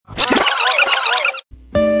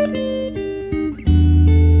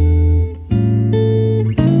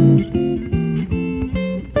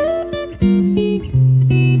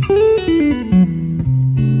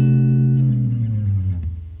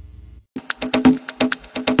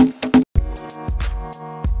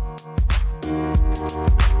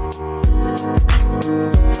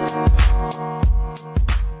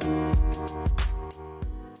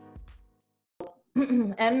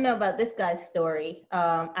to know about this guy's story.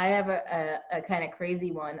 I have a kind of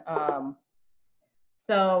crazy one.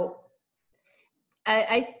 So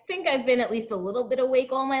I think I've been at least a little bit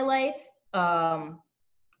awake all my life.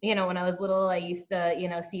 You know, when I was little, I used to, you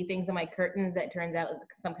know, see things in my curtains that turns out was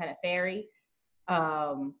some kind of fairy.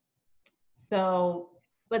 Um,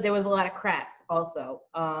 but there was a lot of crap also.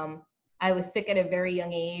 I was sick at a very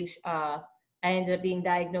young age. I ended up being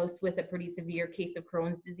diagnosed with a pretty severe case of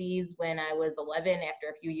Crohn's disease when I was 11 after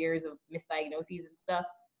a few years of misdiagnoses and stuff.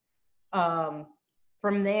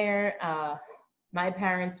 From there, my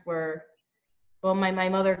parents were, well, my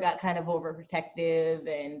mother got kind of overprotective,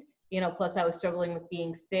 and, you know, plus I was struggling with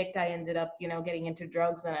being sick. I ended up, you know, getting into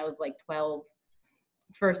drugs when I was like 12,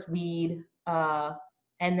 first weed.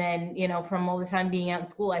 And then, you know, from all the time being out in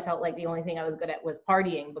school, I felt like the only thing I was good at was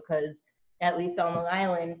partying, because at least on Long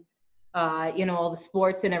Island, you know, all the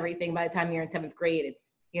sports and everything, by the time you're in 7th grade,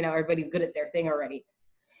 it's, you know, everybody's good at their thing already.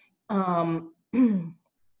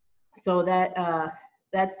 So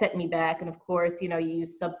that set me back. And of course, you know, you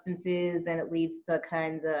use substances and it leads to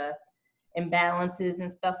kinds of imbalances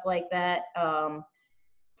and stuff like that.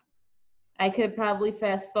 I could probably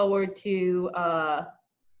fast forward to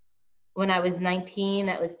when I was 19,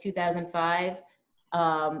 that was 2005.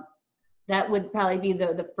 That would probably be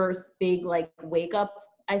the first big like wake up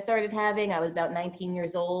I started having. I was about 19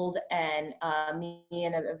 years old, and me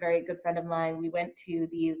and a very good friend of mine, we went to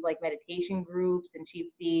these like meditation groups, and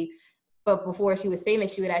she'd see, but before she was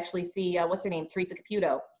famous, she would actually see, what's her name? Teresa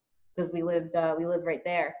Caputo, because we lived right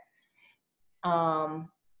there. And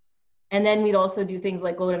then we'd also do things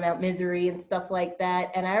like go to Mount Misery and stuff like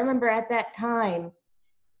that. And I remember at that time,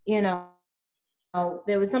 you know,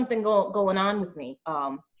 there was something going on with me,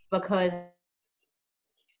 because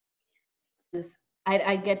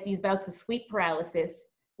I'd get these bouts of sleep paralysis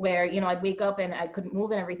where, you know, I'd wake up and I couldn't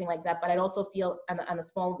move and everything like that, but I'd also feel on the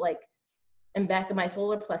small, like, in back of my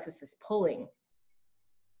solar plexus, this pulling.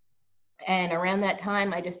 And around that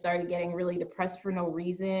time, I just started getting really depressed for no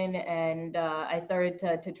reason, and I started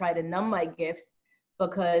to try to numb my gifts,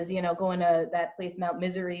 because, you know, going to that place, Mount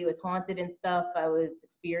Misery, was haunted and stuff. I was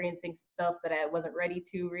experiencing stuff that I wasn't ready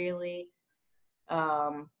to really.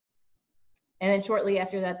 And then shortly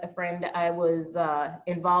after that, the friend I was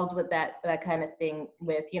involved with that kind of thing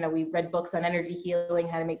with, you know, we read books on energy healing,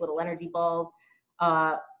 how to make little energy balls.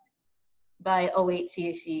 By '08,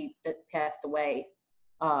 she passed away.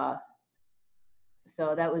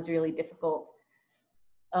 So that was really difficult.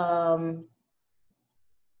 At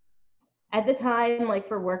the time, like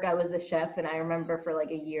for work, I was a chef, and I remember for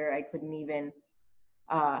like a year, I couldn't even,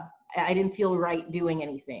 I didn't feel right doing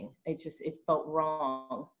anything. It felt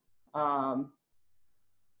wrong.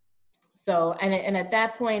 So, and at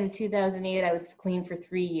that point in 2008, I was clean for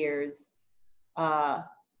 3 years.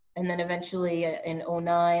 And then eventually in '09,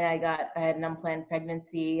 I had an unplanned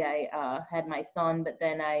pregnancy. I had my son, but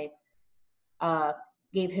then I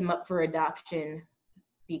gave him up for adoption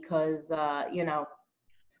because, you know,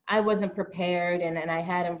 I wasn't prepared, and I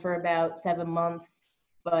had him for about 7 months,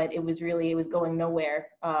 but it was going nowhere.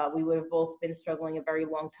 We would have both been struggling a very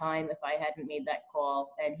long time if I hadn't made that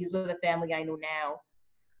call. And he's with a family I know now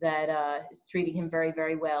that is treating him very,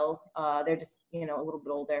 very well. They're just, you know, a little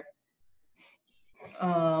bit older.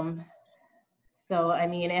 So, I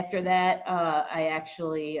mean, after that, I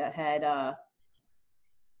actually had,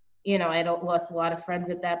 you know, I lost a lot of friends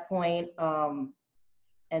at that point.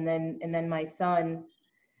 And then my son,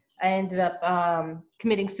 I ended up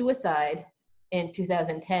committing suicide in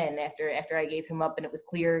 2010 after I gave him up, and it was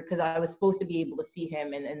clear, because I was supposed to be able to see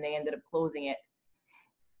him, and they ended up closing it.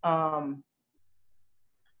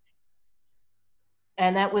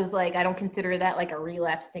 And that was like, I don't consider that like a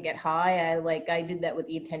relapse to get high. I did that with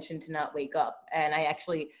the intention to not wake up. And I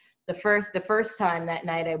actually, the first time that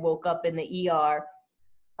night I woke up in the ER,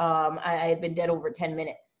 I had been dead over 10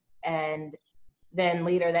 minutes. And then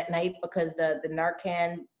later that night, because the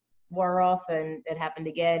Narcan wore off, and it happened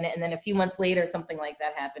again. And then a few months later, something like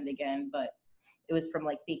that happened again, but it was from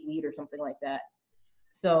like fake weed or something like that.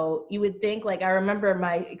 So you would think, like, I remember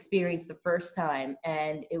my experience the first time,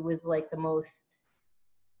 and it was like the most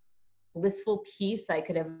blissful peace I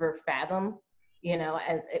could ever fathom. You know,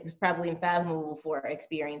 it was probably unfathomable before I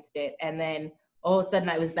experienced it. And then all of a sudden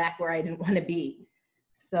I was back where I didn't want to be.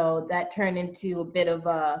 So that turned into a bit of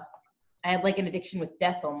I had like an addiction with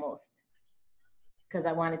death almost, because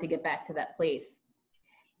I wanted to get back to that place.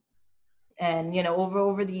 And, you know,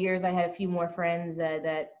 over the years, I had a few more friends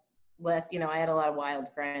that left. You know, I had a lot of wild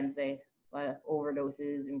friends. A lot of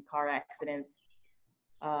overdoses and car accidents.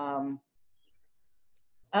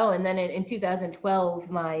 Oh, and then in 2012,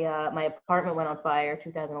 my apartment went on fire,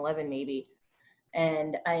 2011 maybe.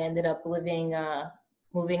 and I ended up moving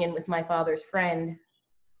in with my father's friend.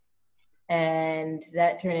 And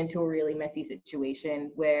that turned into a really messy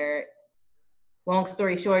situation where, long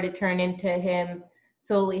story short, it turned into him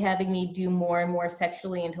slowly having me do more and more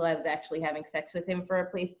sexually until I was actually having sex with him for a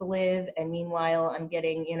place to live. And meanwhile, I'm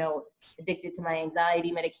getting, addicted to my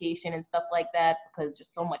anxiety medication and stuff like that because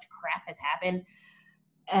just so much crap has happened.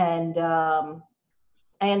 And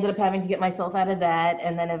I ended up having to get myself out of that.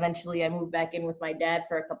 And then eventually I moved back in with my dad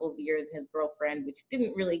for a couple of years and his girlfriend, which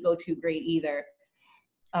didn't really go too great either.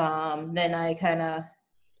 Then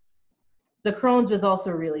the Crohn's was also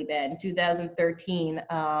really bad. In 2013,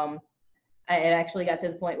 it actually got to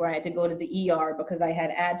the point where I had to go to the ER because I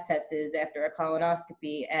had abscesses after a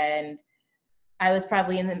colonoscopy. And I was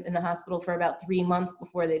probably in the hospital for about 3 months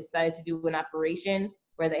before they decided to do an operation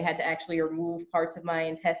where they had to actually remove parts of my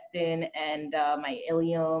intestine and my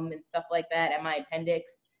ileum and stuff like that, and my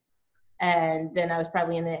appendix. And then I was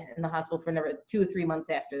probably in the hospital for another 2 or 3 months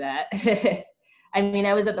after that. I mean,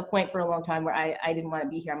 I was at the point for a long time where I didn't want to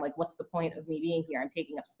be here. I'm like, what's the point of me being here? I'm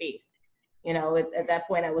taking up space. At that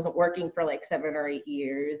point, I wasn't working for like 7 or 8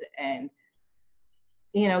 years. And,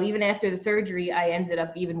 even after the surgery, I ended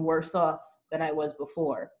up even worse off than I was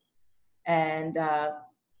before. And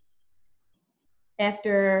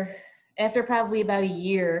after probably about a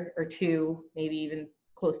year or 2, maybe even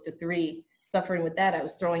close to 3, suffering with that, I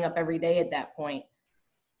was throwing up every day at that point.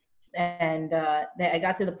 And I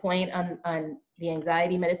got to the point on the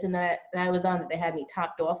anxiety medicine that I was on that they had me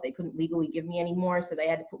topped off. They couldn't legally give me anymore, so they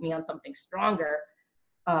had to put me on something stronger,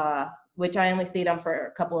 which I only stayed on for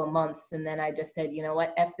a couple of months. And then I just said, you know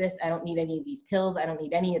what, F this. I don't need any of these pills. I don't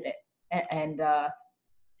need any of it. And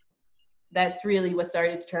that's really what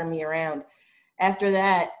started to turn me around. After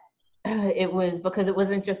that, it was because it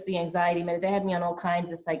wasn't just the anxiety med. They had me on all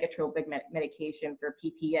kinds of psychotropic medication for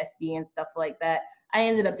PTSD and stuff like that. I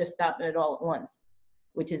ended up just stopping it all at once,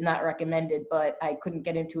 which is not recommended, but I couldn't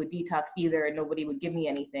get into a detox either and nobody would give me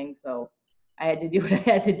anything. So I had to do what I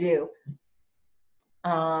had to do.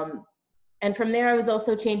 And from there, I was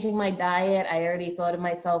also changing my diet. I already thought of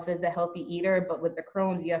myself as a healthy eater, but with the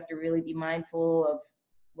Crohn's, you have to really be mindful of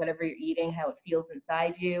whatever you're eating, how it feels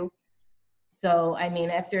inside you. So, I mean,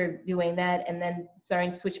 after doing that and then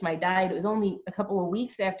starting to switch my diet, it was only a couple of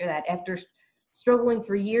weeks after that, after struggling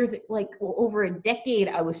for years, like over a decade,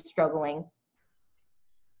 I was struggling.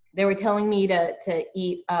 They were telling me to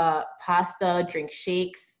eat pasta, drink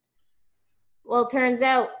shakes. Well, it turns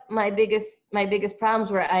out my biggest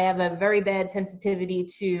problems were I have a very bad sensitivity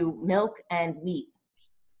to milk and wheat.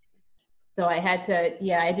 So I had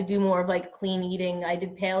to do more of like clean eating. I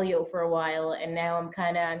did paleo for a while, and now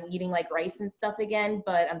I'm eating like rice and stuff again,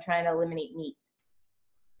 but I'm trying to eliminate meat.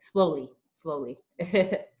 Slowly.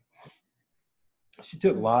 She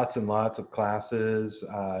took lots and lots of classes.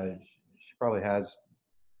 She probably has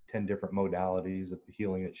 10 different modalities of the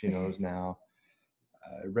healing that she knows now.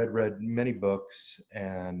 Read many books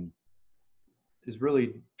and has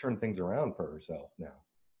really turned things around for herself now.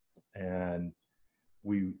 And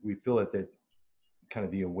we feel that kind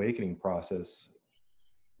of the awakening process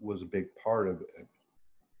was a big part of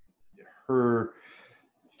her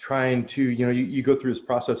trying to, you go through this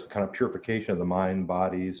process of kind of purification of the mind,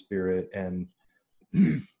 body, spirit, and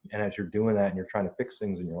as you're doing that and you're trying to fix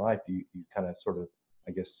things in your life, you kind of sort of,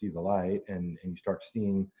 I guess, see the light and you start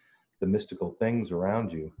seeing the mystical things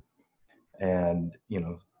around you. And,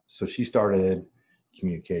 so she started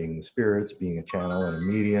communicating with spirits, being a channel and a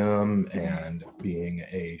medium, and being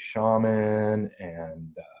a shaman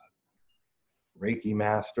and Reiki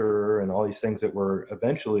master, and all these things that were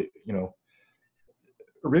eventually,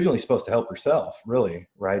 originally supposed to help herself, really,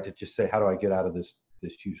 right? To just say, how do I get out of this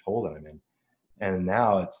huge hole that I'm in? And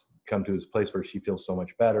now it's come to this place where she feels so much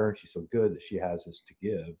better and she's so good that she has this to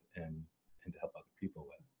give and to help other people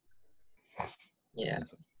with. Yeah.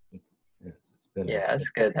 So it's been it's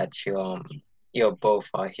good that you both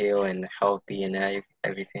are healed and healthy and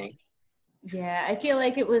everything. Yeah, I feel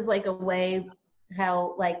like it was like a way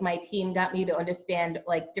how like my team got me to understand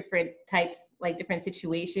like different types, like different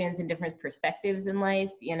situations and different perspectives in life,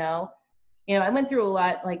 I went through a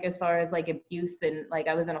lot, like as far as like abuse, and like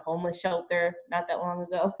I was in a homeless shelter not that long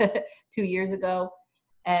ago, 2 years ago.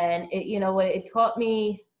 And it taught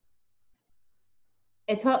me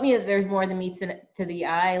that there's more than meets to the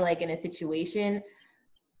eye, like in a situation.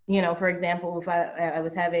 For example, if I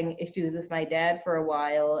was having issues with my dad for a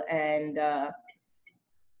while, and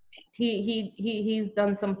he's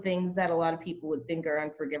done some things that a lot of people would think are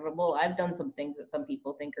unforgivable. I've done some things that some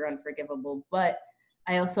people think are unforgivable, but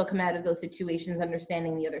I also come out of those situations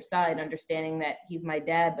understanding the other side, understanding that he's my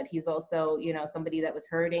dad, but he's also, you know, somebody that was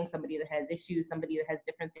hurting, somebody that has issues, somebody that has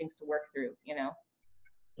different things to work through, you know.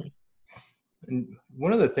 And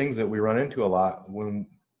one of the things that we run into a lot when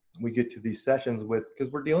we get to these sessions with,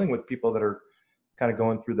 because we're dealing with people that are kind of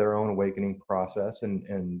going through their own awakening process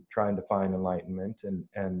and trying to find enlightenment.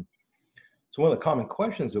 And so one of the common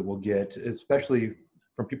questions that we'll get, especially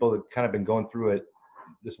from people that kind of been going through it,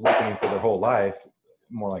 this awakening for their whole life,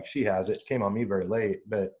 more like she has, it came on me very late,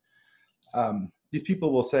 but these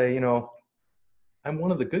people will say, you know, I'm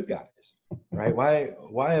one of the good guys, right?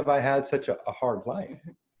 Why have I had such a hard life?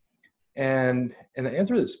 And the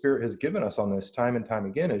answer that Spirit has given us on this time and time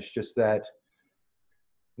again is just that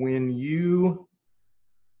when you,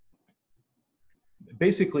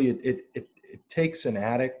 basically it takes an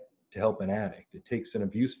addict to help an addict. It takes an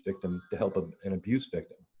abuse victim to help an abuse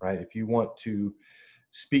victim, right? If you want to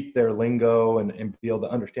speak their lingo and be able to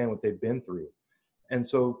understand what they've been through. And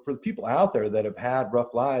so for the people out there that have had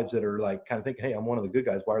rough lives that are like kind of thinking, hey, I'm one of the good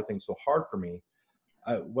guys, why are things so hard for me?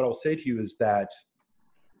 What I'll say to you is that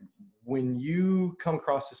when you come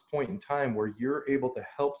across this point in time where you're able to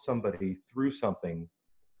help somebody through something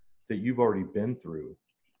that you've already been through,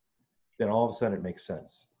 then all of a sudden it makes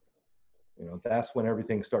sense. You know, that's when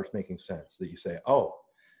everything starts making sense, that you say, oh,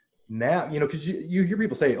 now, you know, because you hear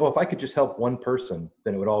people say, oh, if I could just help one person,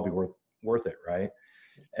 then it would all be worth it, right?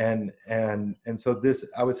 And so this,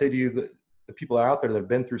 I would say to you that the people out there that have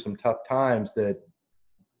been through some tough times,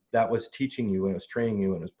 that was teaching you and it was training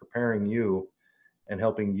you and it was preparing you and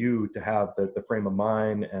helping you to have the frame of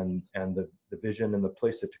mind and the vision and the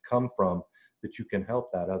place that to come from, that you can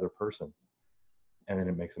help that other person. And then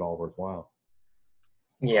it makes it all worthwhile.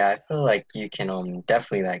 Yeah, I feel like you can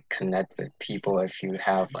definitely like connect with people if you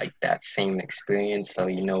have like that same experience, so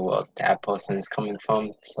you know what that person is coming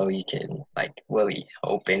from, so you can like really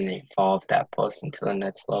help and evolve that person to the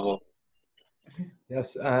next level.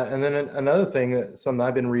 Yes, and then another thing, something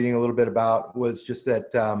I've been reading a little bit about, was just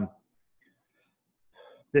that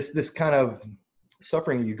this kind of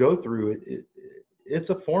suffering you go through,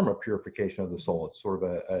 it's a form of purification of the soul. It's sort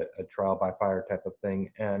of a trial by fire type of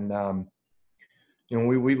thing. And you know,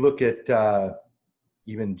 we look at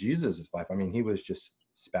even Jesus's life. I mean, he was just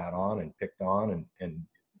spat on and picked on and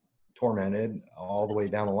tormented all the way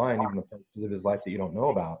down the line, even the parts of his life that you don't know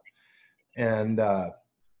about. And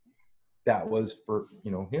that was for,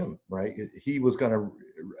 you know, him, right? He was going to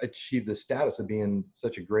achieve the status of being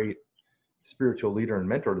such a great spiritual leader and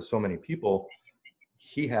mentor to so many people.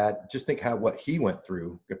 He had, just think how what he went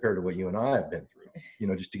through compared to what you and I have been through, you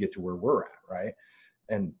know, just to get to where we're at, right?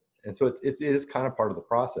 And so it is kind of part of the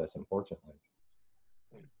process, unfortunately.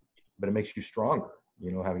 But it makes you stronger,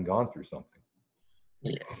 you know, having gone through something.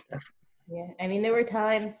 Yeah. Yeah, I mean, there were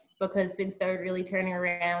times, because things started really turning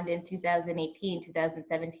around in 2018,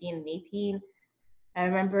 2017, and 18. I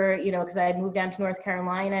remember, you know, because I had moved down to North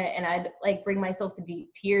Carolina, and I'd like bring myself to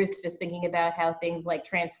tears just thinking about how things like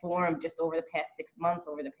transformed just over the past 6 months,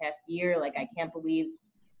 over the past year. Like, I can't believe,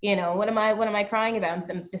 you know, what am I crying about?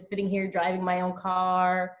 I'm just sitting here driving my own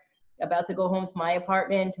car, about to go home to my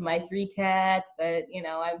apartment, to my 3 cats that, you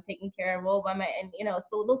know, I'm taking care of all by my, and, you know, it's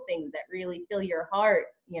the little things that really fill your heart,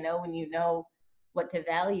 you know, when you know what to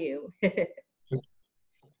value.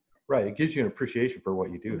 Right. It gives you an appreciation for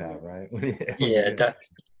what you do have, right? Yeah,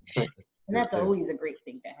 And that's always a great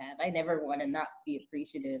thing to have. I never want to not be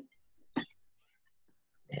appreciative.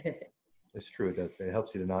 It's true. It does. It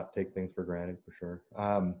helps you to not take things for granted, for sure.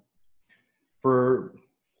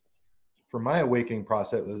 For my awakening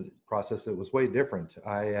process, it was way different.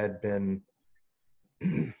 I had been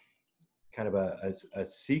kind of a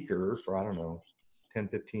seeker for, I don't know, 10,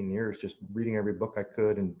 15 years, just reading every book I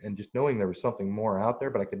could and just knowing there was something more out there,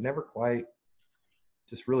 but I could never quite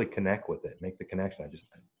just really connect with it, make the connection. It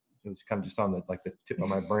was kind of just on the tip of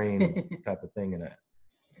my brain type of thing.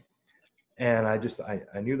 And I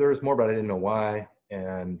knew there was more, but I didn't know why.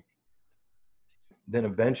 And then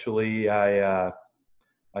eventually I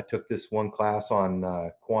took this one class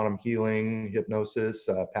on quantum healing, hypnosis,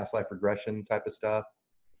 past life regression type of stuff.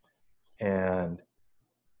 And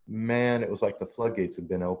man, it was like the floodgates had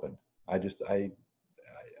been opened. I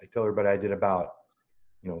tell everybody I did about,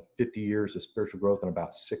 50 years of spiritual growth in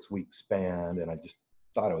about 6 weeks span. And I just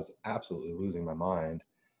thought I was absolutely losing my mind.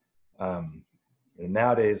 And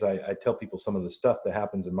nowadays I tell people some of the stuff that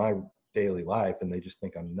happens in my daily life and they just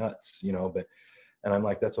think I'm nuts, and I'm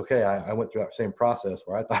like, that's okay. I went through that same process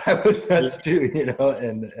where I thought I was nuts too,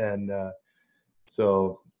 and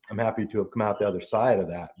so I'm happy to have come out the other side of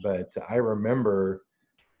that. But I remember,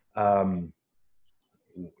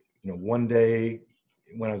 one day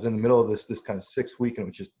when I was in the middle of this kind of 6 week, and it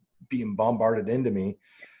was just being bombarded into me.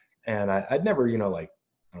 And I'd never, you know, like,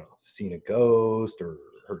 I don't know, seen a ghost or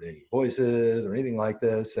heard any voices or anything like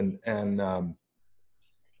this. And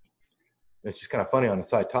it's just kind of funny on a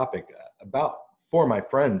side topic. About 4 of my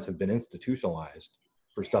friends have been institutionalized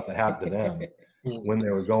for stuff that happened to them when they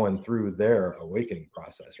were going through their awakening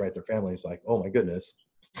process, right? Their family's like, oh my goodness,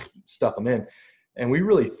 stuff them in. And we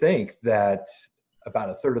really think that about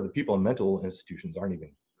a third of the people in mental institutions aren't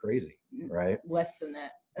even crazy, right? Less than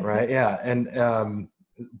that. Right. Yeah. And,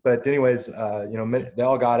 but anyways, you know, they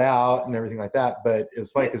all got out and everything like that, but it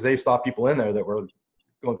was funny because they saw people in there that were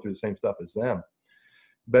going through the same stuff as them.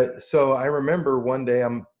 But so I remember one day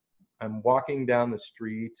I'm walking down the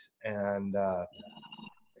street, and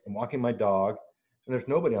I'm walking my dog, and there's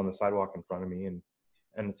nobody on the sidewalk in front of me,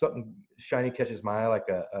 and something shiny catches my eye, like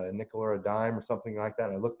a nickel or a dime or something like that.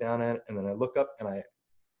 And I look down at it, and then I look up, and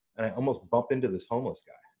I almost bump into this homeless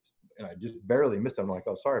guy, and I just barely missed him. I'm like,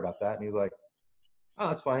 oh, sorry about that. And he's like, oh,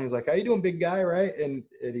 that's fine. He's like, how you doing, big guy, right? And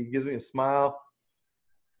he gives me a smile,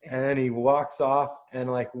 and then he walks off,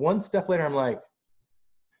 and like one step later, I'm like,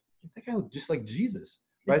 that guy looks just like Jesus,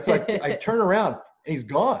 right? So I turn around, and he's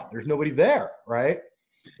gone. There's nobody there, right?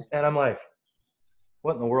 And I'm like,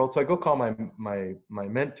 what in the world? So I go call my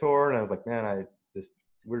mentor, and I was like, man, this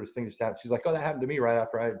weirdest thing just happened. She's like, oh, that happened to me right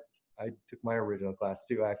after I took my original class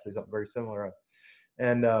too, actually, something very similar.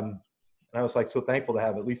 And I was like so thankful to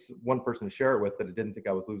have at least one person to share it with that I didn't think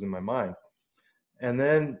I was losing my mind. And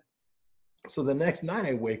then, so the next night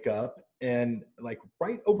I wake up, and like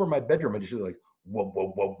right over my bedroom, I just like, whoa,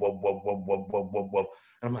 whoa, whoa, whoa, whoa, whoa, whoa, whoa, whoa, whoa.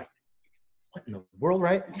 And I'm like, what in the world,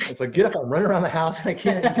 right? And so I get up, I'm running around the house, and I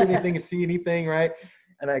can't hear anything and see anything, right?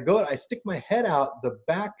 And I stick my head out the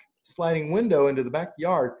back sliding window into the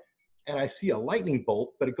backyard, and I see a lightning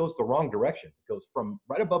bolt, but it goes the wrong direction. It goes from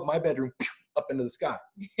right above my bedroom up into the sky,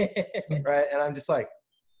 right? And I'm just like,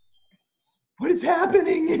 what is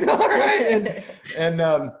happening, you know, right?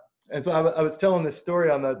 And so I was telling this story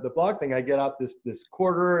on the blog thing. I get out this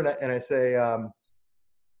quarter, and I say,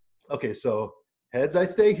 okay, so heads, I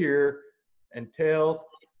stay here, and tails,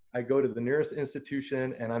 I go to the nearest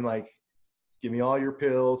institution, and I'm like, give me all your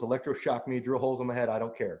pills, electroshock me, drill holes in my head, I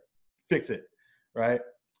don't care, fix it, right?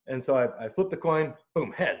 And so I flip the coin,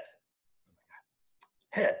 boom, heads.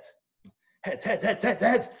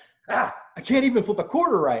 Ah, I can't even flip a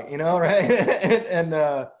quarter right, you know, right? and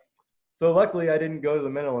so luckily I didn't go to the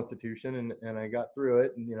mental institution, and I got through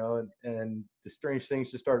it, and, you know, and the strange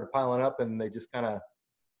things just started piling up, and they just kind of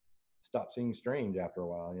stopped seeming strange after a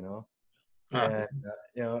while, you know? And,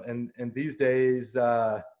 you know, and these days,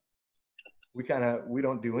 we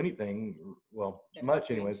don't do anything, well,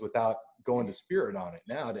 much anyways, without going to spirit on it.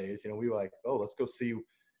 Nowadays, you know, we like, oh, let's go see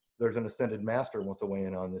there's an ascended master wants to weigh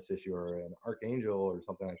in on this issue, or an archangel or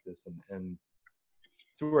something like this. And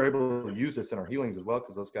so we're able to use this in our healings as well,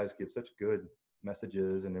 because those guys give such good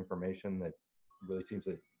messages and information that really seems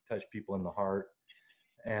to touch people in the heart.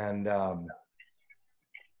 And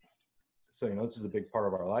so, you know, this is a big part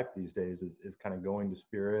of our life these days, is kind of going to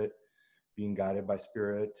spirit, being guided by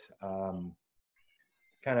spirit, kind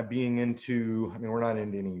of being into, I mean, we're not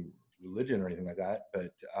into any religion or anything like that,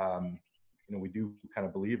 but, you know, we do kind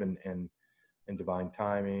of believe in divine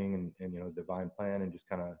timing and, you know, divine plan, and just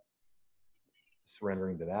kind of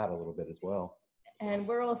surrendering to that a little bit as well. And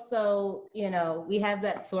we're also, you know, we have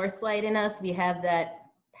that source light in us, we have that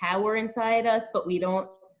power inside us, but we don't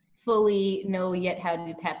fully know yet how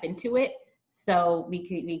to tap into it. So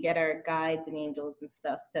we get our guides and angels and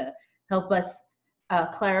stuff to help us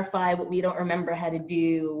clarify what we don't remember how to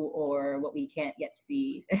do, or what we can't yet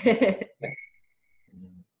see.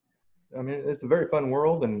 I mean, it's a very fun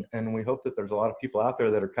world, and we hope that there's a lot of people out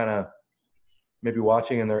there that are kind of maybe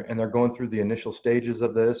watching, and they're going through the initial stages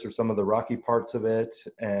of this, or some of the rocky parts of it,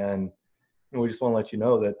 and you know, we just want to let you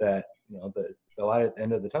know that you know, the light at the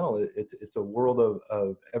end of the tunnel, it's a world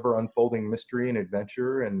of ever unfolding mystery and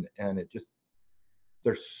adventure, and it just,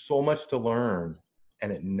 there's so much to learn,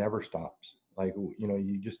 and it never stops. Like, you know,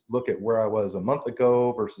 you just look at where I was a month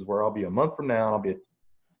ago versus where I'll be a month from now, and I'll be a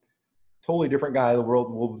totally different guy. The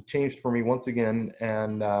world will have changed for me once again.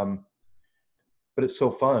 And but it's so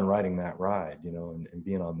fun riding that ride, you know, and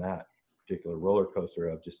being on that particular roller coaster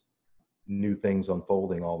of just new things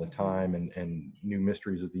unfolding all the time, and new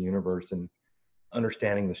mysteries of the universe, and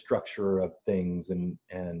understanding the structure of things, and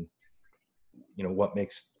you know, what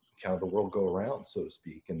makes kind of the world go around, so to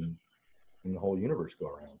speak, and the whole universe go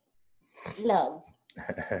around. Love.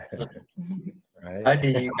 Right? How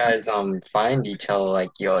did you guys find each other,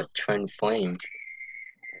 like your twin flame?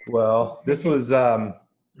 Well, this was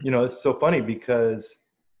you know, it's so funny because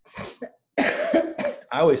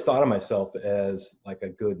I always thought of myself as like a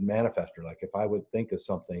good manifester. Like if I would think of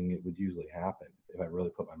something, it would usually happen if I really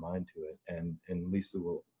put my mind to it. And Lisa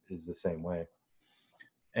is the same way.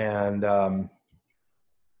 And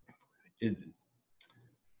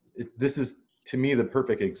this is, to me, the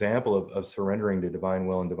perfect example of surrendering to divine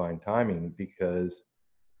will and divine timing, because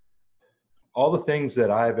all the things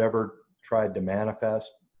that I've ever tried to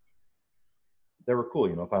manifest, they were cool.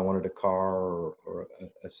 You know, if I wanted a car or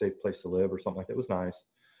a safe place to live or something like that, was nice.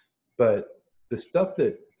 But the stuff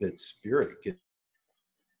that spirit gets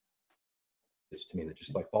to me, that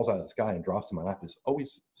just like falls out of the sky and drops in my lap, is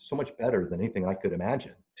always so much better than anything I could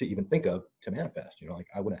imagine to even think of to manifest. You know, like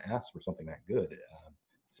I wouldn't ask for something that good.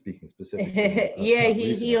 Speaking specifically, yeah,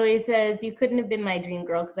 he always says, you couldn't have been my dream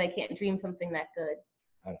girl because I can't dream something that good.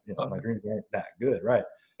 My dreams aren't that good, right?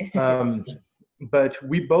 But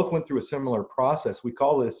we both went through a similar process. We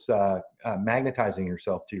call this magnetizing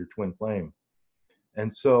yourself to your twin flame.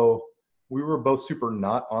 And so we were both super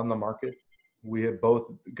not on the market. We had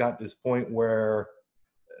both got to this point where,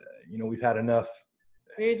 you know, we've had enough.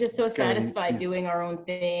 We were just so satisfied doing our own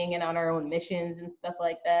thing and on our own missions and stuff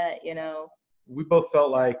like that, you know. We both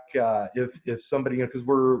felt like if somebody, you know, because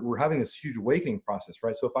we're having this huge awakening process,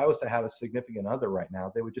 right? So if I was to have a significant other right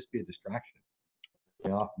now, they would just be a distraction.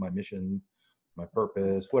 Off my mission, my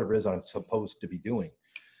purpose, whatever it is I'm supposed to be doing.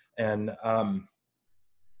 And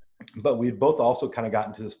but we both also kind of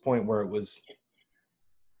gotten to this point where we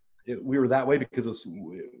were that way because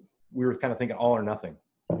we were kind of thinking all or nothing,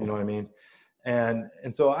 you know what I mean?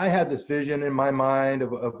 And so I had this vision in my mind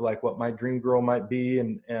of like what my dream girl might be,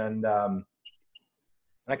 and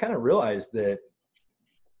I kind of realized that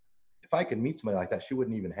if I could meet somebody like that, she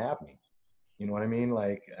wouldn't even have me. You know what I mean?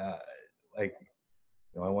 Like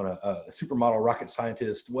you know, I want a supermodel rocket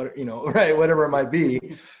scientist, what, you know, right, whatever it might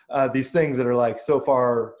be, these things that are like so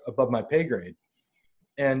far above my pay grade.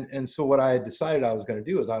 And so what I decided I was going to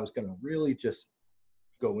do is I was going to really just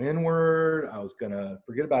go inward. I was going to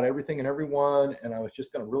forget about everything and everyone, and I was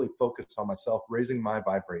just going to really focus on myself, raising my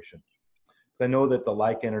vibration. I know that the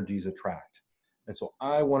like energies attract. And so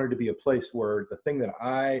I wanted to be a place where the thing that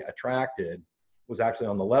I attracted was actually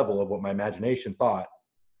on the level of what my imagination thought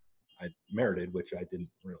I merited, which I didn't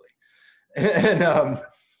really.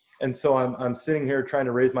 And so I'm sitting here trying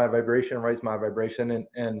to raise my vibration,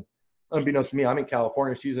 and unbeknownst to me, I'm in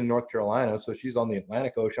California, she's in North Carolina, so she's on the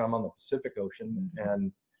Atlantic Ocean, I'm on the Pacific Ocean,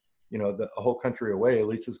 and you know, a whole country away,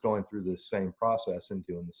 Lisa's going through the same process and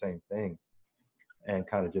doing the same thing, and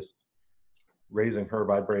kind of just raising her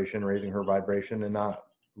vibration, and not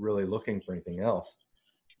really looking for anything else.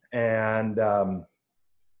 And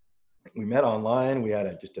we met online. We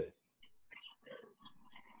had just a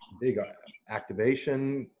big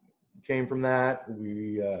activation came from that.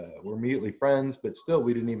 We were immediately friends, but still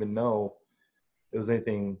we didn't even know it was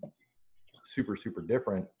anything super, super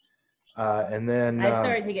different. And then I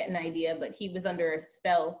started to get an idea, but he was under a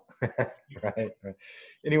spell. right.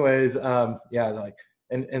 Anyways, yeah, like,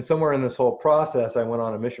 and somewhere in this whole process, I went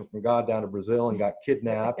on a mission from God down to Brazil and got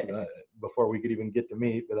kidnapped before we could even get to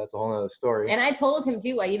meet, but that's a whole other story. And I told him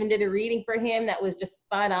too, I even did a reading for him that was just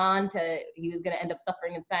spot on he was going to end up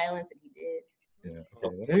suffering in silence, and he did. Yeah.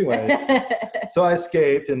 Okay. Well, anyway, so I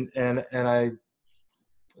escaped and I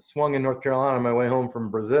swung in North Carolina on my way home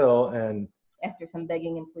from Brazil, and after some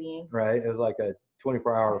begging and pleading. Right. It was like a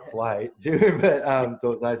 24-hour flight, dude. But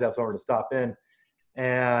so it's nice to have somewhere to stop in.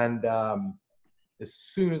 And as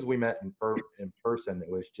soon as we met in person, it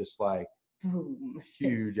was just like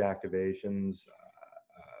huge activations,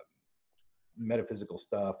 metaphysical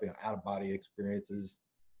stuff, you know, out of body experiences,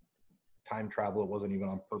 time travel. It wasn't even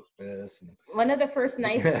on purpose. And one of the first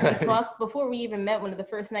nights we talked, before we even met, one of the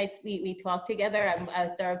first nights we talked together, I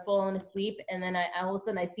started falling asleep, and then all of a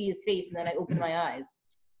sudden I see his face, and then I opened my eyes.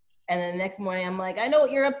 And then the next morning I'm like, I know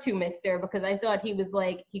what you're up to, mister, because I thought he was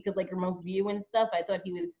like, he could like remote view and stuff. I thought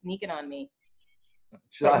he was sneaking on me.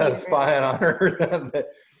 Spying on her.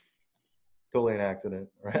 But totally an accident,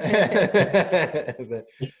 right?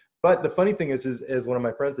 But the funny thing is one of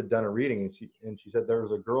my friends had done a reading, and she said there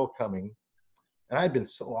was a girl coming, and I had been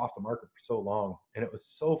so off the market for so long, and it was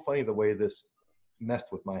so funny the way this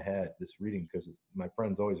messed with my head, this reading, because my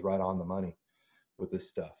friend's always right on the money with this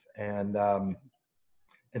stuff. And so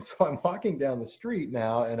I'm walking down the street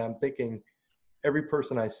now, and I'm thinking every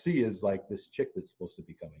person I see is like this chick that's supposed to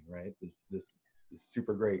be coming, right? This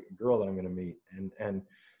super great girl that I'm going to meet. And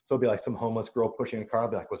So it'll be like some homeless girl pushing a car. I'll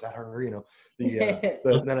be like, was that her? You know,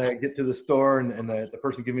 but then I get to the store and the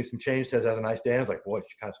person giving me some change says, has a nice day. And I was like, boy,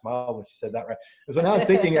 she kind of smiled when she said that, right? And so now I'm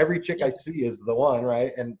thinking every chick I see is the one,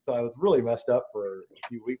 right? And so I was really messed up for a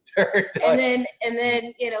few weeks there. And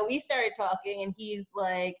then, you know, we started talking and he's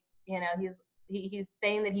like, you know, he's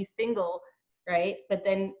saying that he's single, right? But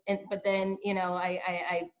then, you know,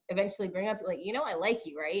 I eventually bring up like, you know, I like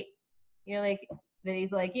you, right? You know, like, then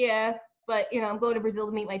he's like, yeah, but you know, I'm going to Brazil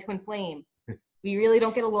to meet my twin flame. We really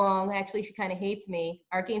don't get along. Actually, she kind of hates me.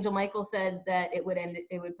 Archangel Michael said that it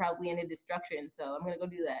would probably end in destruction. So I'm gonna go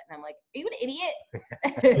do that. And I'm like, are you an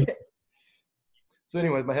idiot? So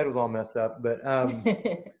anyways, my head was all messed up, but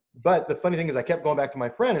the funny thing is I kept going back to my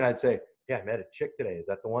friend and I'd say, yeah, I met a chick today. Is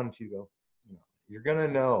that the one? She'd go, no, you're gonna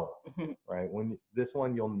know, right? When this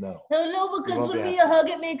one, you'll know. No, because when we hug,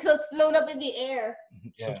 it makes us float up in the air.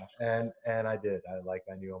 Yeah, and I did. I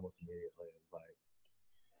knew almost immediately. It was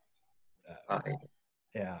like,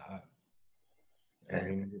 yeah. I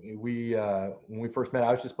mean, when we first met,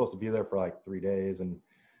 I was just supposed to be there for like 3 days, and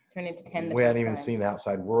turned into 10. We hadn't even seen the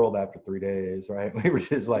outside world after 3 days, right? We were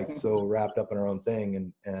just like so wrapped up in our own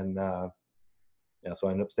thing, and yeah. So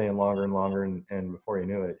I ended up staying longer and longer, and before you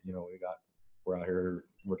knew it, you know, we're out here,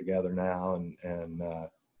 we're together now, and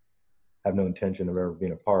have no intention of ever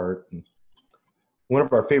being apart. And one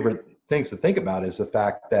of our favorite things to think about is the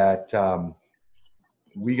fact that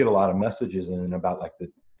we get a lot of messages in about like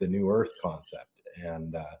the new Earth concept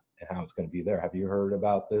and how it's going to be there. Have you heard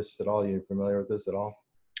about this at all? Are you familiar with this at all?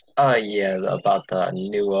 Yeah, about the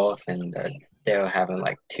new Earth and they're having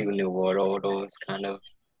like 2 new world orders, kind of.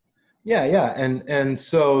 Yeah, and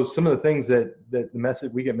so some of the things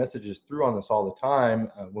that we get messages through on this all the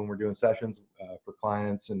time when we're doing sessions for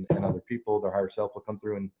clients and other people. Their higher self will come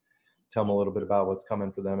through and tell them a little bit about what's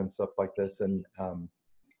coming for them and stuff like this. And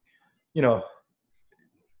you know,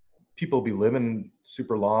 people will be living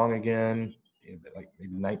super long again, like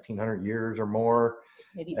maybe 1900 years or more,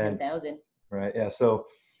 maybe 10,000. Right? Yeah. So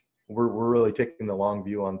we're really taking the long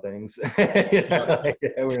view on things. You know, like,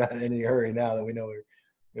 we're not in any hurry now that we know we're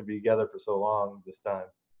going to be together for so long this time.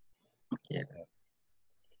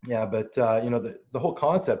 Yeah, but you know, the whole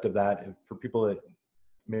concept of that, for people that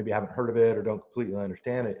maybe haven't heard of it or don't completely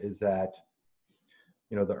understand it, is that,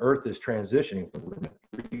 you know, the Earth is transitioning from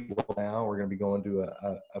a 3D world now. We're going to be going to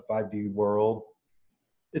a 5D world.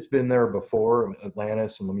 It's been there before,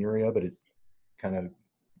 Atlantis and Lemuria, but it kind of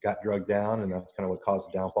got drugged down, and that's kind of what caused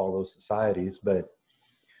the downfall of those societies. But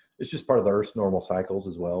it's just part of the Earth's normal cycles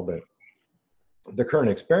as well. But the current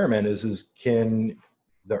experiment is can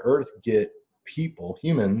the Earth get people,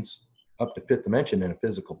 humans, up to 5th dimension in a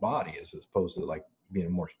physical body, as opposed to like being a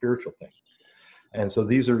more spiritual thing. And so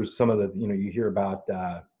these are some of the, you know, you hear about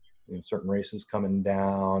you know, certain races coming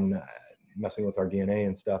down, messing with our DNA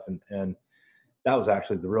and stuff, and that was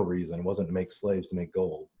actually the real reason. It wasn't to make slaves to make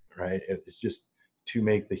gold, right? It's just to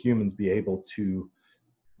make the humans be able to.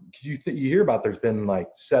 You hear about there's been like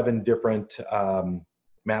 7 different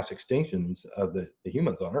mass extinctions of the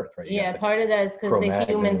humans on Earth, right? Yeah, part of that is because the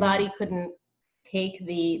human body couldn't take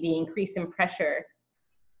the increase in pressure.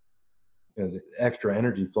 You know, the extra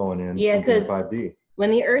energy flowing in. Yeah, because 5D. When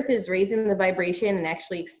the Earth is raising the vibration and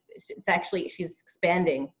she's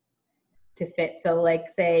expanding to fit. So like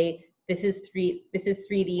say this is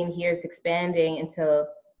 3D and here it's expanding until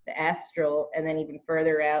the astral, and then even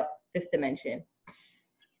further out 5th dimension.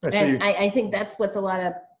 Right, and so I think that's what's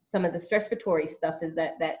some of the stressfatory stuff is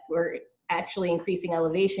that we're actually increasing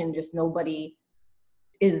elevation, just nobody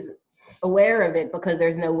is aware of it because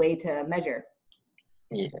there's no way to measure.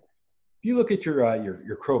 Yeah. If you look at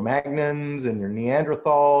your Cro-Magnons and your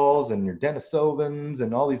Neanderthals and your Denisovans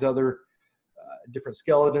and all these other different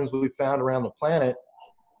skeletons we found around the planet,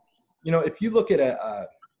 you know, if you look at a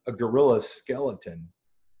gorilla skeleton,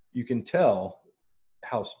 you can tell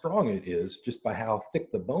how strong it is just by how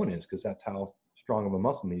thick the bone is, because that's how strong of a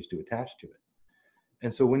muscle needs to attach to it.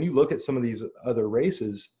 And so when you look at some of these other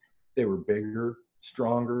races, they were bigger,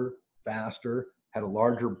 stronger, faster, had a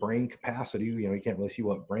larger brain capacity. You know, you can't really see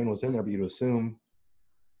what brain was in there, but you'd assume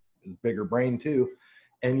it was bigger brain too.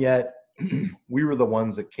 And yet we were the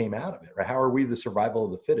ones that came out of it, right? How are we the survival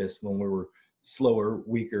of the fittest when we were slower,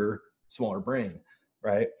 weaker, smaller brain,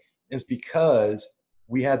 right? And it's because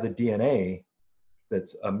we had the DNA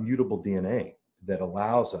that's a mutable DNA that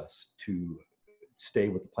allows us to stay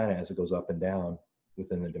with the planet as it goes up and down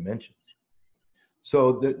within the dimensions.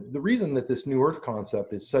 So the reason that this new Earth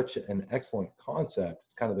concept is such an excellent concept,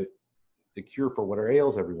 it's kind of the cure for what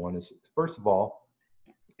ails everyone, is first of all,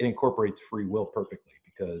 it incorporates free will perfectly,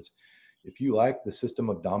 because if you like the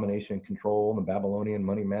system of domination and control and the Babylonian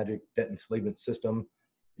money, magic, debt enslavement system,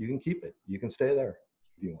 you can keep it. You can stay there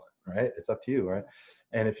if you want, right? It's up to you, right?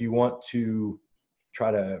 And if you want to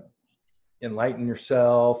try to enlighten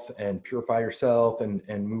yourself and purify yourself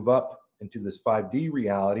and move up into this 5D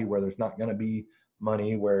reality where there's not going to be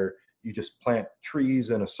money, where you just plant trees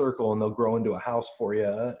in a circle and they'll grow into a house for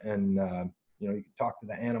you, and you know, you can talk to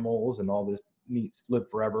the animals and all this neat live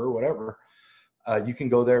forever or whatever, you can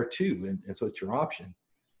go there too, and so it's your option.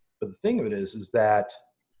 But the thing of it is that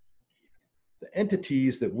the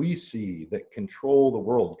entities that we see that control the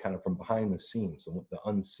world kind of from behind the scenes, the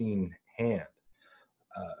unseen hand,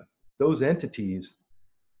 those entities,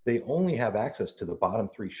 they only have access to the bottom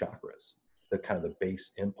 3 chakras, the kind of the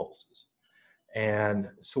base impulses. And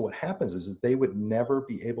so what happens is they would never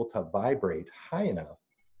be able to vibrate high enough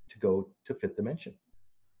to go to 5th dimension.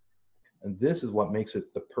 And this is what makes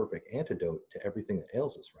it the perfect antidote to everything that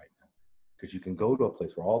ails us right now. Because you can go to a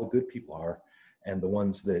place where all the good people are, and the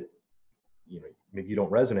ones that, you know, maybe you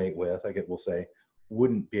don't resonate with, like it will say,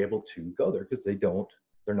 wouldn't be able to go there because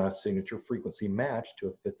they're not a signature frequency match to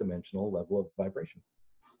a 5th dimensional level of vibration.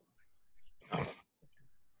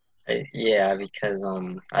 Yeah, because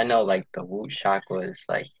I know like the root chakra is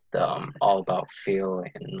like the all about feel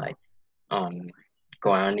and like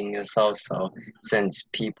grounding yourself. So since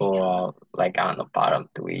people are like on the bottom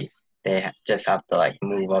 3, they just have to like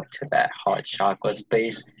move up to that heart chakra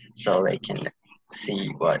space so they can see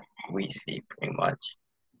what we see pretty much.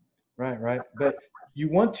 Right. But you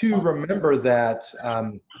want to remember that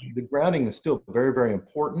the grounding is still very, very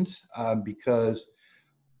important, because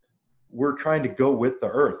we're trying to go with the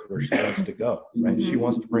earth where she wants to go, right? She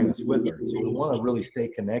wants to bring us with her. So we want to really stay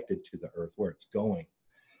connected to the earth where it's going.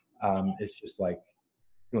 It's just like,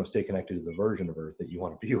 you want to stay connected to the version of earth that you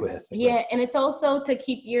want to be with. Yeah, and it's also to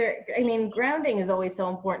keep grounding is always so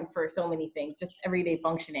important for so many things, just everyday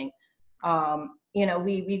functioning. You know,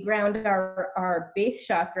 we ground our base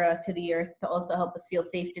chakra to the earth to also help us feel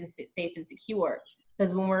safe and secure.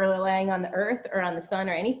 Because when we're relying on the earth or on the sun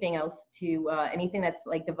or anything else to anything that's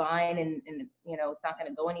like divine and you know, it's not going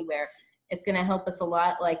to go anywhere, it's going to help us a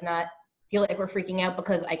lot, like not feel like we're freaking out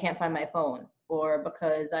because I can't find my phone or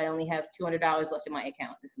because I only have $200 left in my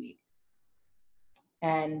account this week.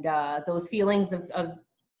 And those feelings of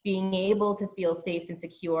being able to feel safe and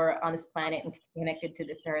secure on this planet and connected to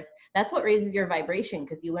this earth, that's what raises your vibration,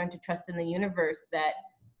 because you learn to trust in the universe that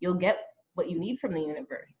you'll get what you need from the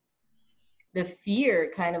universe. The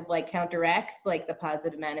fear kind of like counteracts like the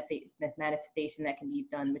positive manifestation that can be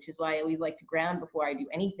done, which is why I always like to ground before I do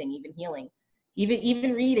anything, even healing,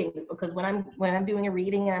 even reading, because when I'm doing a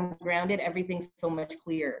reading and I'm grounded, everything's so much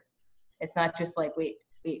clearer. It's not just like, wait,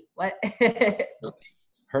 what?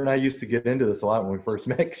 Her and I used to get into this a lot when we first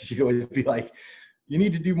met, because she'd always be like, you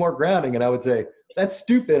need to do more grounding. And I would say, that's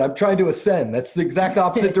stupid. I'm trying to ascend. That's the exact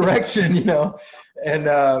opposite direction, you know? And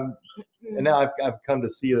now I've come to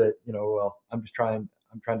see that, you know, well, I'm trying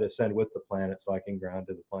to ascend with the planet so I can ground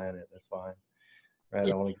to the planet. That's fine. Right? I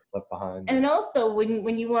don't want to get left behind. And also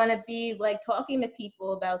when you want to be like talking to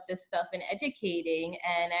people about this stuff and educating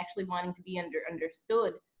and actually wanting to be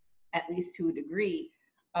understood, at least to a degree,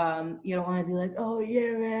 you don't want to be like, oh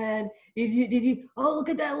yeah, man, did you, oh, look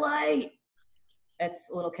at that light. That's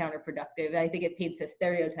a little counterproductive. I think it paints a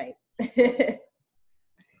stereotype.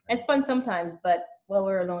 It's fun sometimes, but while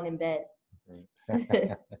we're alone in bed.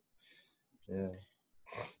 Yeah.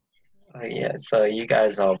 Yeah, so you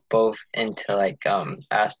guys are both into like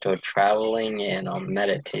astral traveling and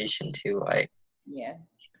meditation too, like. Yeah.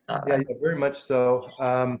 Yeah, very much so.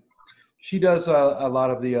 She does a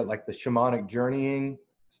lot of the like the shamanic journeying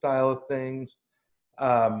style of things.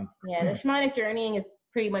 Yeah, the shamanic journeying is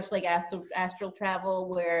pretty much like astral travel,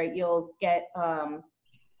 where you'll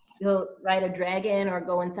ride a dragon or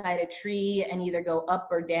go inside a tree and either go up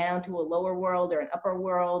or down to a lower world or an upper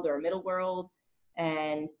world or a middle world,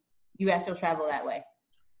 and you astral travel that way.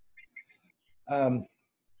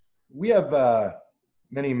 We have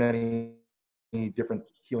many different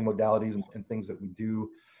healing modalities and things that we do.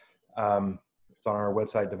 It's on our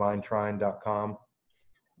website, divinetrine.com.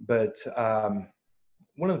 But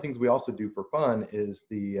one of the things we also do for fun is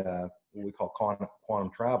the what we call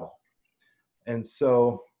quantum travel. And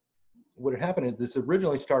so what had happened is this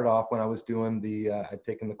originally started off when I was doing I'd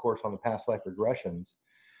taken the course on the past life regressions,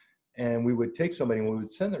 and we would take somebody and we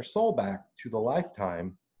would send their soul back to the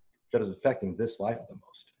lifetime that is affecting this life the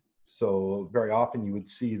most. So very often you would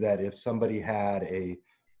see that if somebody had a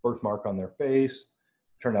birthmark on their face,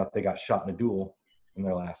 turned out they got shot in a duel in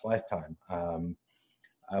their last lifetime.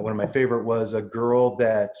 One of my favorite was a girl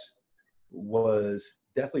that was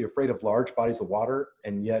deathly afraid of large bodies of water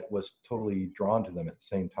and yet was totally drawn to them at the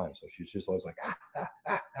same time. So she's just always like,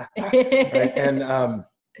 right? And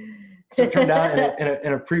So it turned out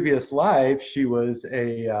in a previous life, she was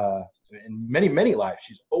in many lives,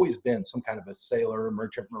 she's always been some kind of a sailor,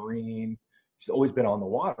 merchant marine. She's always been on the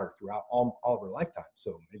water throughout all of her lifetime.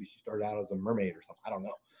 So maybe she started out as a mermaid or something. I don't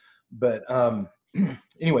know. But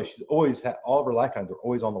anyway, she's always had, all of her lifetimes are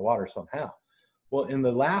always on the water somehow. Well, in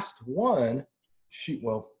the last one,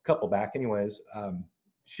 a couple back anyways,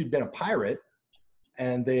 she'd been a pirate,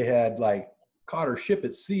 and they had like caught her ship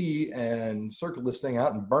at sea and circled this thing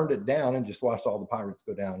out and burned it down and just watched all the pirates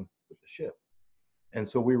go down with the ship. And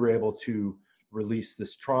so we were able to release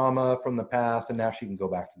this trauma from the past, and now she can go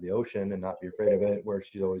back to the ocean and not be afraid of it, where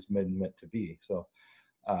she's always been meant to be. So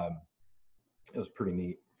it was pretty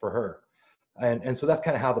neat for her. And so that's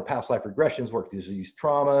kind of how the past life regressions work. These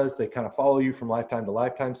traumas, they kind of follow you from lifetime to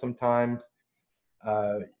lifetime sometimes.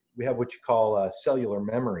 We have what you call cellular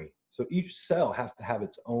memory. So each cell has to have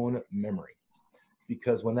its own memory,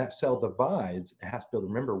 because when that cell divides, it has to be able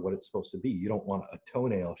to remember what it's supposed to be. You don't want a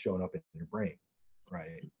toenail showing up in your brain,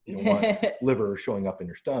 right? You don't want liver showing up in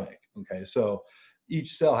your stomach, okay? So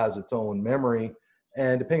each cell has its own memory,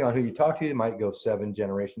 and depending on who you talk to, it might go 7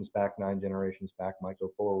 generations back, 9 generations back, might go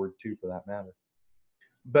forward 2 for that matter.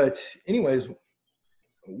 But anyways,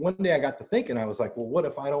 one day I got to thinking, I was like, well, what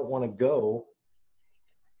if I don't want to go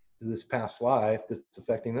to this past life that's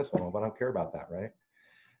affecting this one, but I don't care about that, right?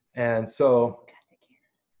 And so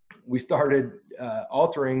we started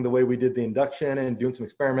altering the way we did the induction and doing some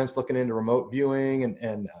experiments, looking into remote viewing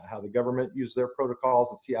and how the government uses their protocols,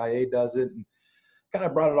 the CIA does it, and kind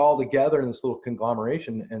of brought it all together in this little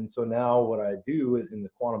conglomeration. And so now what I do in the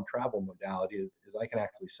quantum travel modality is I can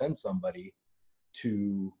actually send somebody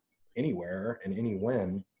to anywhere and any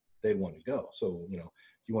when they'd want to go. So, you know,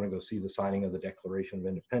 if you want to go see the signing of the Declaration of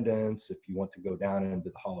Independence, if you want to go down into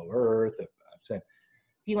the Hollow Earth, if I've sent.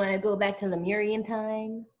 If you want to go back to Lemurian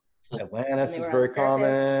times. Atlantis is very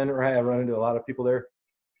common, right? I run into a lot of people there.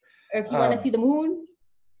 Or if you want to see the moon.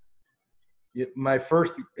 My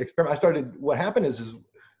first experiment, what happened is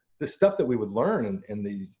the stuff that we would learn in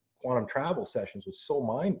these quantum travel sessions was so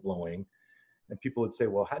mind-blowing. And people would say,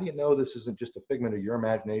 well, how do you know this isn't just a figment of your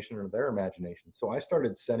imagination or their imagination? So I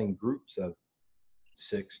started sending groups of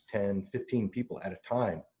 6, 10, 15 people at a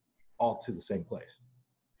time, all to the same place.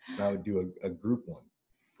 And I would do a group one.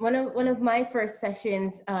 One of my first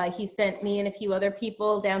sessions, he sent me and a few other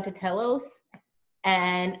people down to Telos.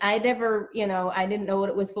 And I never, I didn't know what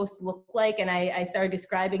it was supposed to look like. And I started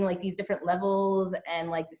describing like these different levels and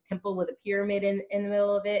like this temple with a pyramid in the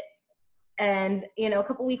middle of it. And, a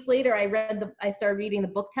couple weeks later, I started reading the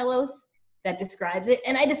book Telos that describes it.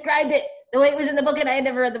 And I described it the way it was in the book, and I had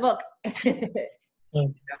never read the book.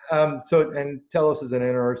 And Telos is an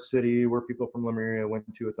inner Earth city where people from Lemuria went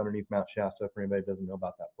to. It's underneath Mount Shasta, if anybody doesn't know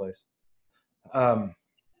about that place. And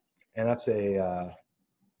that's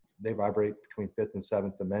they vibrate between 5th and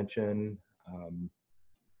 7th dimension.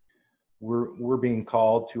 We're being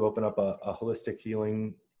called to open up a holistic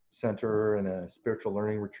healing center and a spiritual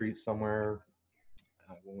learning retreat somewhere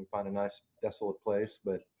when we find a nice desolate place.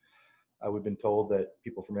 But we've been told that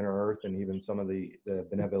people from inner Earth and even some of the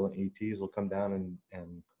benevolent ETs will come down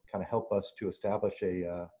and kind of help us to establish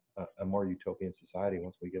a more utopian society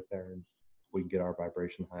once we get there and we can get our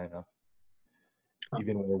vibration high enough.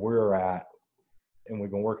 Even where we're at, and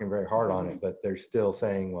we've been working very hard on it, but they're still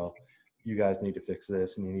saying, well, you guys need to fix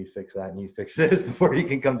this and you need to fix that and you fix this before you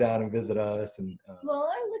can come down and visit us. And well,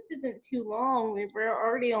 our list isn't too long. We're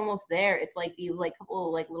already almost there. It's like these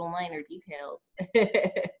couple little minor details.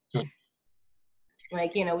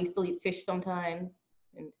 We still eat fish sometimes.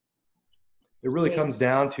 And it really comes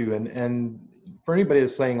down to, and for anybody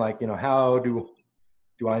that's saying how do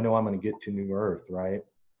I know I'm going to get to New Earth, right?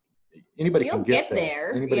 Anybody You'll can get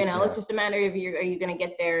there. It's just a matter of are you going to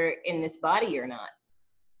get there in this body or not?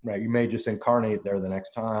 Right. You may just incarnate there the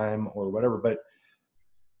next time or whatever, but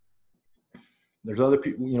there's other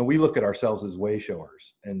people, we look at ourselves as way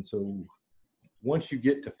showers. And so once you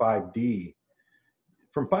get to 5D,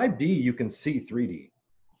 from 5D, you can see 3D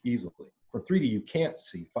easily. From 3D, you can't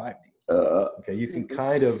see 5D. Okay. You can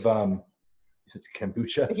kind of, it's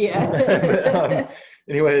kombucha. Yeah.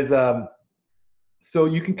 But, so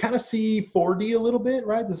you can kind of see 4D a little bit,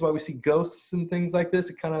 right? This is why we see ghosts and things like this.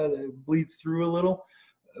 It kind of bleeds through a little.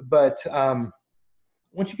 But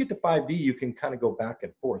once you get to 5D, you can kind of go back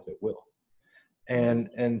and forth at will.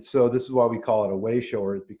 And so this is why we call it a way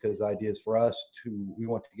shower, because the idea is for us we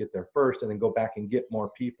want to get there first and then go back and get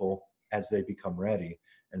more people as they become ready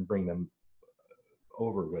and bring them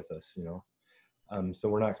over with us, So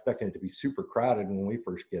we're not expecting it to be super crowded when we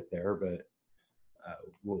first get there, but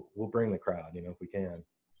we'll bring the crowd, if we can.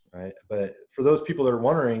 right? But for those people that are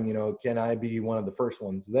wondering, you know, can I be one of the first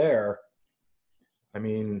ones there? I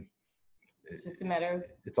mean, It's just a matter of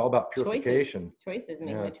it's all about purification. Choices,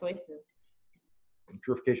 making the choices.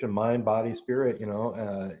 Purification of mind, body, spirit, you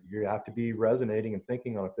know, you have to be resonating and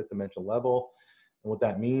thinking on a fifth dimensional level. And what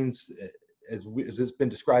that means, as it's been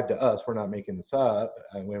described to us, we're not making this up,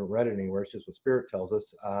 and we haven't read it anywhere, it's just what spirit tells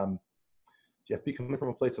us. You have to be coming from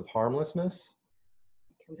a place of harmlessness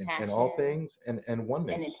in all things, and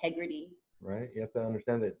oneness. And integrity. Right? You have to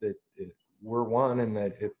understand that we're one, and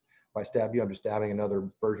that if I stab you, I'm just stabbing another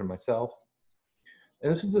version of myself.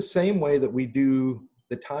 And this is the same way that we do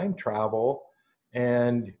the time travel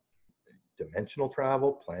and dimensional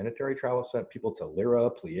travel, planetary travel, sent people to Lyra,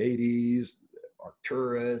 Pleiades,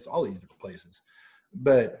 Arcturus, all these different places.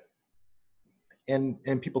 But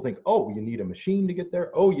and people think, oh, you need a machine to get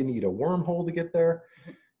there. Oh, you need a wormhole to get there.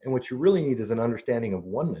 And what you really need is an understanding of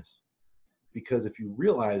oneness. Because if you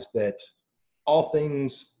realize that all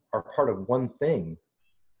things are part of one thing,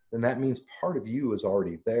 then that means part of you is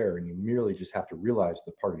already there, and you merely just have to realize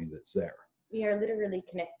the part of you that's there. We are literally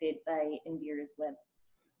connected by Indira's web.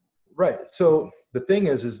 Right. So the thing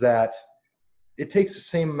is that it takes the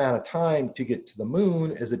same amount of time to get to the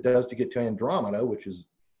moon as it does to get to Andromeda, which is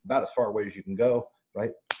about as far away as you can go,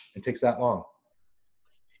 right? It takes that long,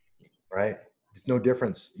 right? It's no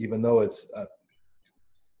difference, even though it's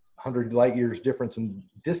 100 light years difference in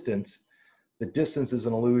distance. The distance is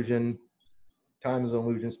an illusion, time is an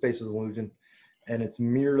illusion, space is an illusion, and it's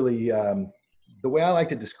merely the way I like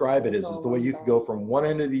to describe it is the way you could go from one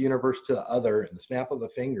end of the universe to the other in the snap of a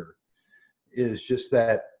finger. Is just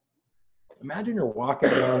that, imagine you're walking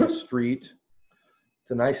down the street,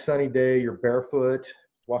 it's a nice sunny day, you're barefoot,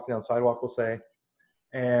 walking down the sidewalk, we'll say,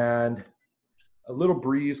 and a little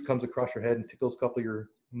breeze comes across your head and tickles a couple of your,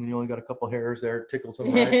 and you only got a couple of hairs there, it tickles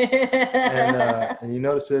them, right? And you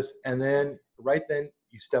notice this, and then right then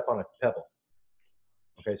you step on a pebble.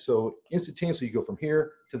 Okay, so instantaneously you go from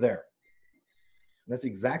here to there. And that's the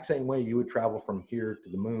exact same way you would travel from here to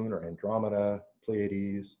the moon or Andromeda,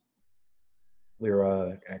 Pleiades,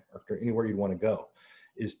 Lyra, or anywhere you want to go,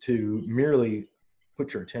 is to merely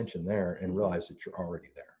put your attention there and realize that you're already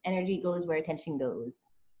there. Energy goes where attention goes.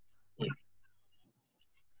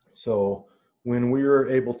 So when we were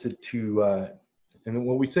able to and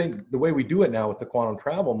when we say the way we do it now with the quantum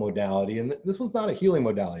travel modality, and this was not a healing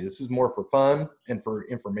modality, this is more for fun and for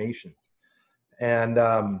information. And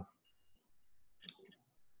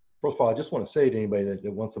first of all, I just want to say to anybody that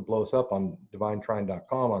wants to blow us up on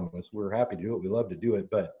divinetrine.com on this, we're happy to do it. We love to do it,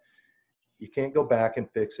 but you can't go back and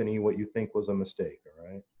fix any what you think was a mistake.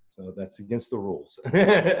 All right, so that's against the rules.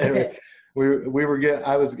 Anyway, I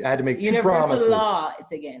had to make two promises. Universal law,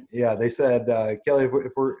 it's against. Yeah, they said, Kelly, if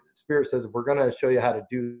we're Spirit says if we're going to show you how to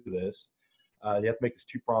do this, you have to make these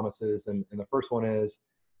two promises, and the first one is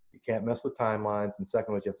you can't mess with timelines, and the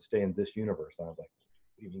second one is you have to stay in this universe. And I was like,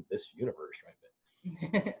 what do you mean this universe,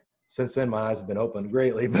 right? Since then, my eyes have been opened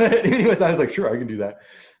greatly. But anyways, I was like, sure, I can do that.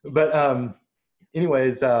 But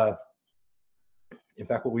anyways, in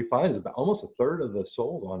fact, what we find is about almost a third of the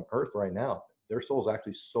souls on Earth right now, their soul is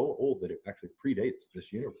actually so old that it actually predates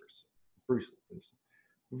this universe. We've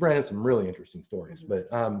ran into some really interesting stories. But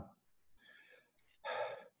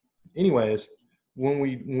anyways, when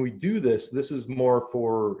we do this, this is more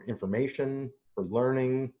for information, for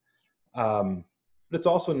learning. But it's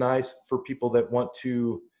also nice for people that want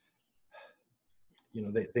to, you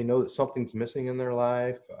know, they know that something's missing in their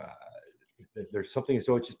life. There's something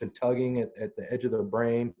so it's just been tugging at the edge of their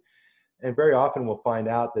brain. And very often we'll find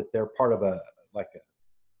out that they're part of a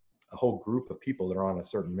whole group of people that are on a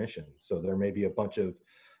certain mission. So there may be a bunch of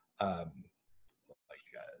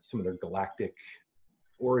some of their galactic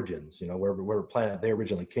origins, you know, wherever planet they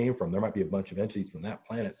originally came from. There might be a bunch of entities from that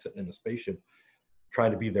planet sitting in a spaceship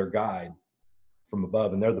trying to be their guide from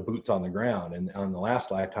above, and they're the boots on the ground. And on the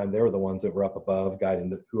last lifetime, they were the ones that were up above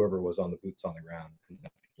guiding whoever was on the boots on the ground,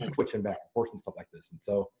 and switching back and forth and stuff like this. And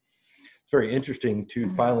so it's very interesting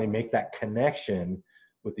to finally make that connection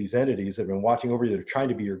with these entities that have been watching over you, that are trying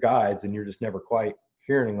to be your guides, and you're just never quite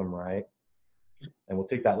hearing them right. And we'll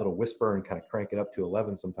take that little whisper and kind of crank it up to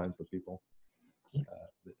 11 sometimes for people. A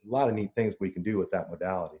lot of neat things we can do with that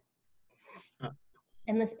modality.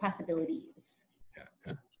 Endless possibilities.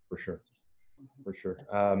 Yeah, for sure. For sure.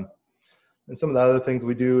 And some of the other things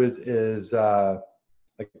we do is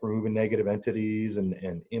like removing negative entities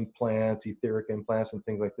and implants, etheric implants and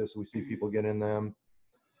things like this. We see people get in them,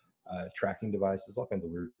 tracking devices, all kinds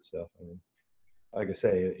of weird stuff. I mean, like I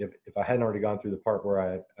say, if I hadn't already gone through the part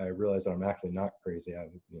where I realized that I'm actually not crazy, I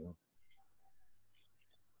would, you know,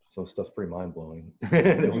 some stuff's pretty mind blowing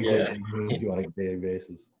that we get on a daily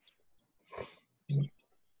basis.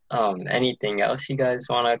 Anything else you guys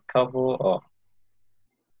want to cover? Or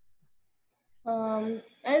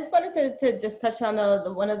I just wanted to just touch on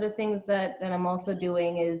the one of the things that I'm also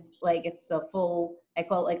doing is like it's a full, I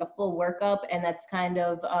call it like a full workup, and that's kind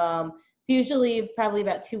of it's usually probably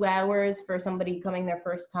about 2 hours for somebody coming their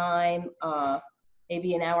first time,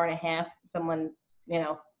 maybe an hour and a half someone, you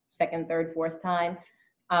know, second, third, fourth time.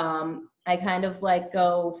 I kind of like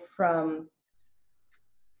go from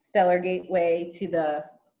Stellar Gateway to the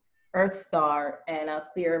Earth Star, and I'll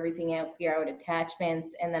clear everything out, clear out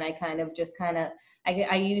attachments, and then I kind of just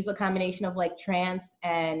I use a combination of like trance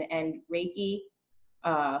and Reiki,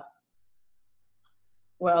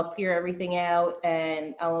 where I'll clear everything out,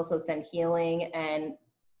 and I'll also send healing and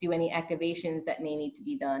do any activations that may need to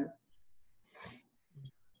be done.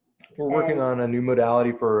 We're working on a new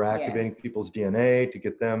modality for activating Yeah. people's DNA to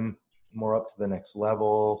get them more up to the next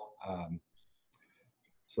level.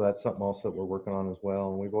 So that's something else that we're working on as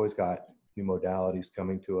well. And we've always got new modalities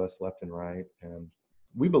coming to us left and right. And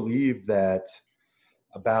we believe that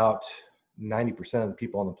about 90% of the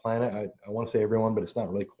people on the planet, I want to say everyone, but it's not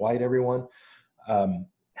really quite everyone,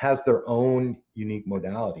 has their own unique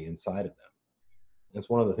modality inside of them. It's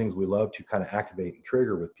one of the things we love to kind of activate and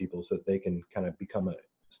trigger with people so that they can kind of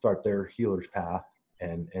start their healer's path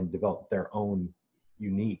and develop their own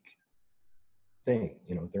unique thing,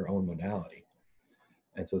 you know, their own modality.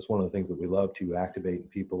 And so it's one of the things that we love to activate in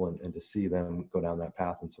people and to see them go down that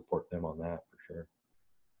path and support them on that for sure.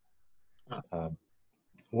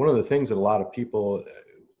 One of the things that a lot of people,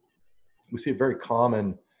 we see a very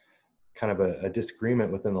common kind of a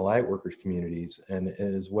disagreement within the light workers communities, and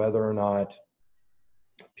is whether or not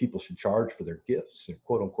people should charge for their gifts, and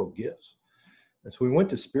quote unquote gifts. And so we went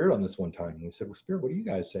to Spirit on this one time and we said, well, Spirit, what do you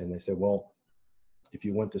guys say? And they said, well, if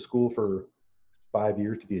you went to school for 5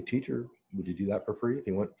 years to be a teacher, would you do that for free? If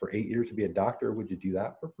you went for 8 years to be a doctor, would you do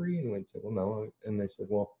that for free? And we said, well, no. And they said,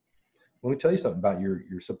 well, let me tell you something about your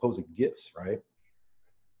supposed gifts, right?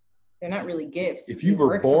 They're not really gifts. If you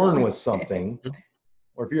were born with something,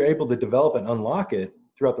 or if you're able to develop and unlock it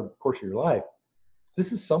throughout the course of your life,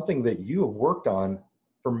 this is something that you have worked on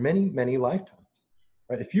for many, many lifetimes,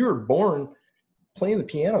 right? If you were born playing the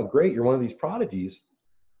piano, great, you're one of these prodigies.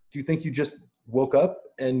 Do you think you just woke up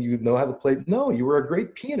and you know how to play? No, you were a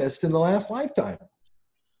great pianist in the last lifetime,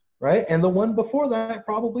 right? And the one before that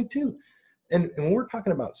probably too. And when we're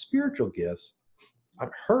talking about spiritual gifts,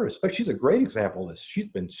 her, especially, she's a great example of this. She's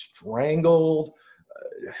been strangled,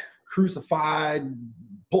 crucified,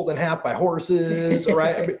 pulled in half by horses,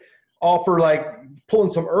 right? I mean, all for like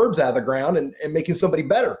pulling some herbs out of the ground and making somebody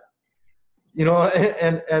better, you know?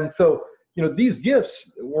 And so, you know, these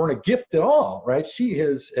gifts weren't a gift at all, right? She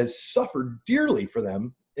has suffered dearly for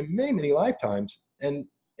them in many, many lifetimes. And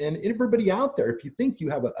everybody out there, if you think you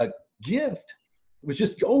have a gift, it was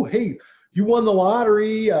just, oh, hey, you won the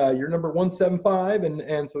lottery, you're number 175,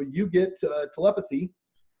 and so you get telepathy.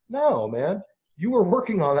 No, man, you were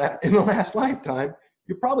working on that in the last lifetime.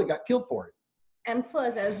 You probably got killed for it. And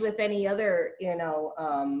plus, as with any other, you know,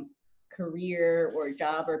 career or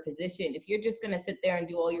job or position, if you're just going to sit there and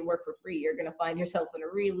do all your work for free, you're going to find yourself in a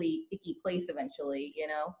really icky place eventually, you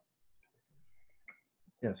know?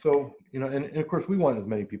 Yeah, so, you know, and of course we want as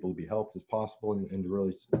many people to be helped as possible and to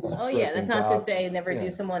really oh yeah, that's not to say never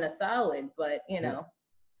do someone a solid, but you know,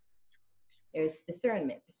 there's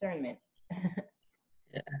discernment.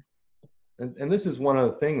 Yeah. And this is one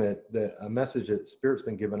other thing that a message that Spirit's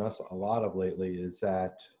been giving us a lot of lately is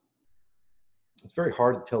that it's very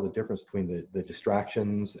hard to tell the difference between the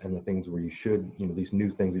distractions and the things where you should, you know, these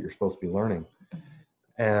new things that you're supposed to be learning.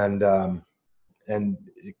 And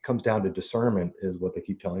it comes down to discernment is what they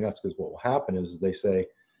keep telling us, because what will happen is they say,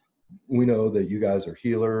 we know that you guys are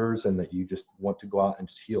healers and that you just want to go out and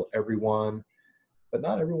just heal everyone, but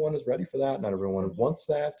not everyone is ready for that. Not everyone wants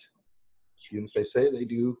that. Even if they say they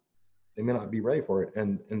do, they may not be ready for it.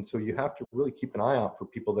 And so you have to really keep an eye out for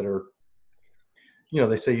people that are, you know,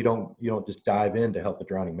 they say you don't just dive in to help a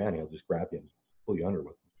drowning man. He'll just grab you and pull you under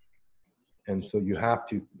with him. And so you have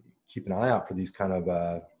to keep an eye out for these kind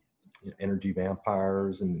of energy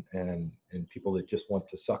vampires and people that just want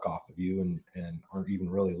to suck off of you and aren't even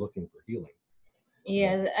really looking for healing.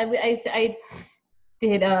 Yeah, I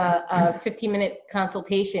did a 15-minute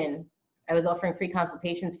consultation. I was offering free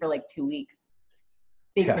consultations for like 2 weeks.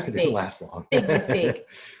 Big mistake. It didn't last long. Big mistake.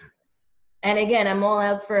 And again, I'm all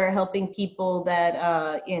out for helping people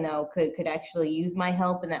that you know, could actually use my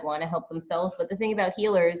help and that want to help themselves. But the thing about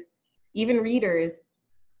healers, even readers,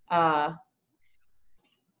 we're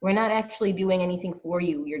not actually doing anything for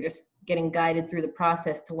you. You're just getting guided through the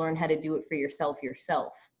process to learn how to do it for yourself,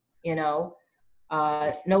 you know?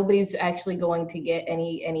 Nobody's actually going to get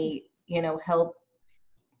any help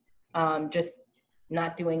just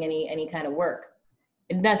not doing any kind of work.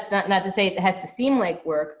 And that's not to say it has to seem like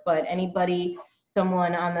work, but anybody who's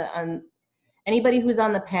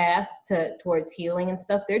on the path towards healing and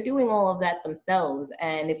stuff, they're doing all of that themselves.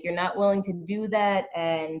 And if you're not willing to do that,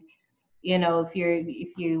 and if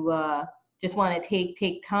you just want to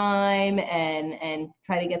take time and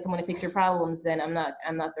try to get someone to fix your problems, then I'm not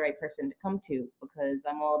the right person to come to, because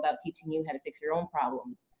I'm all about teaching you how to fix your own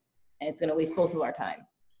problems, and it's going to waste both of our time.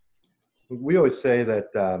 We always say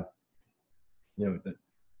that the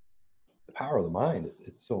power of the mind,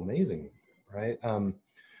 it's so amazing, right?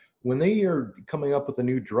 When they are coming up with a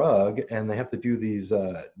new drug and they have to do these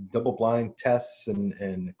double-blind tests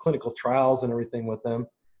and clinical trials and everything with them,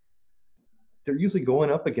 they're usually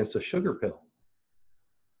going up against a sugar pill,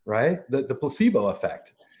 right? The placebo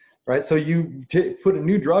effect, right? So you put a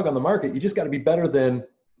new drug on the market, you just got to be better than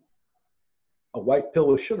a white pill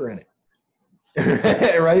with sugar in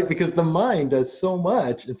it, right? Because the mind does so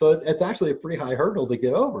much. And so it's actually a pretty high hurdle to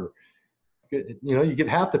get over. You give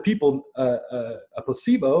half the people a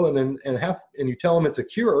placebo and you tell them it's a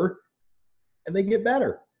cure, and they get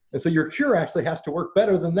better. And so your cure actually has to work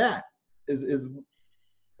better than that, is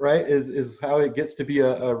how it gets to be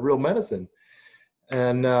a real medicine.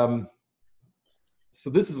 And so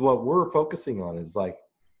this is what we're focusing on, is like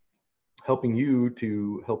helping you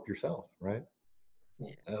to help yourself, right?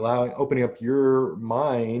 Yeah. Opening up your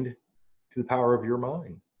mind to the power of your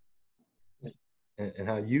mind. And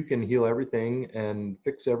how you can heal everything and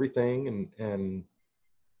fix everything and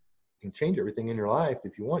change everything in your life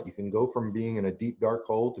if you want. You can go from being in a deep, dark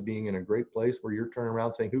hole to being in a great place where you're turning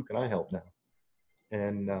around saying, who can I help now?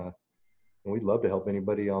 And we'd love to help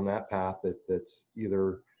anybody on that path that's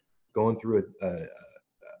either going through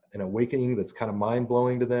an awakening that's kind of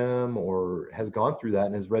mind-blowing to them, or has gone through that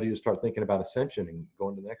and is ready to start thinking about ascension and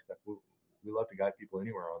going to the next step. We love to guide people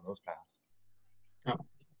anywhere on those paths. Oh.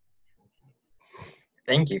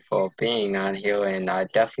 Thank you for being on here, and I'll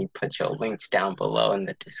definitely put your links down below in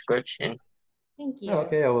the description. Thank you. Oh,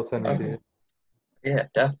 okay, I will send them to you. Yeah,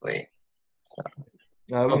 definitely. So,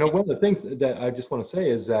 one of the things that I just want to say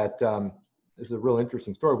is that this is a real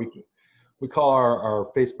interesting story. We call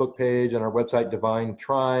our Facebook page and our website Divine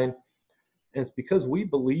Trine, and it's because we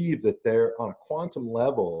believe that there, on a quantum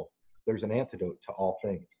level, there's an antidote to all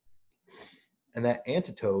things, and that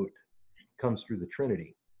antidote comes through the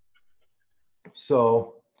Trinity.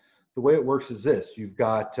 So the way it works is this: you've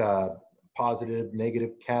got positive,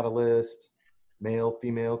 negative catalyst, male,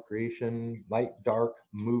 female, creation, light, dark,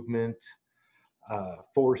 movement,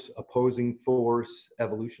 force, opposing force,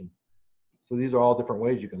 evolution. So these are all different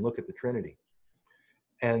ways you can look at the Trinity.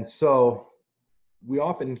 And so we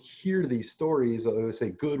often hear these stories that always say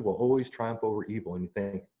good will always triumph over evil. And you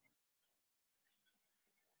think,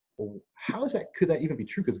 well, could that even be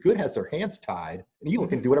true? Because good has their hands tied and evil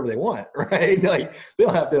can do whatever they want, right? Like they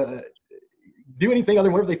don't have to do anything other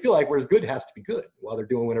than whatever they feel like, whereas good has to be good while they're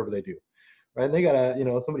doing whatever they do, right? And they gotta,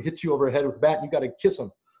 somebody hits you over the head with a bat, and you gotta kiss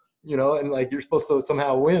them, and like you're supposed to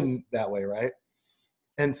somehow win that way, right?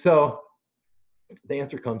 And so the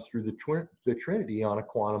answer comes through the Trinity on a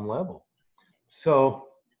quantum level. So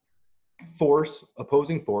force,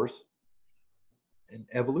 opposing force, and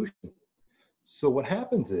evolution. So what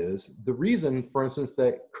happens is, the reason, for instance,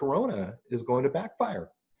 that Corona is going to backfire,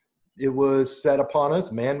 it was set upon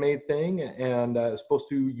us, man-made thing, and supposed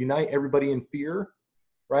to unite everybody in fear,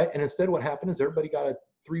 right? And instead what happened is everybody got a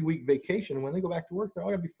 3-week vacation, and when they go back to work, they're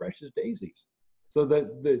all gonna be fresh as daisies. So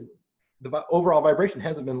the overall vibration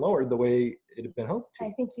hasn't been lowered the way it had been hoped to.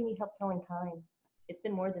 I think you need help telling time. It's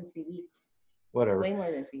been more than 3 weeks. Whatever. Way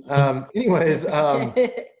more than 3 weeks. Anyways,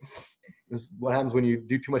 this is what happens when you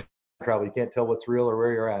do too much travel. You can't tell what's real or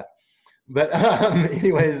where you're at. But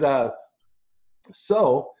anyways,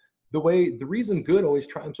 so the reason good always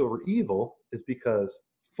triumphs over evil is because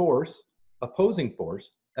force, opposing force,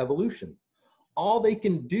 evolution. All they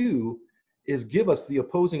can do is give us the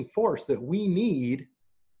opposing force that we need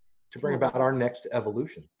to bring about our next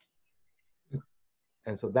evolution.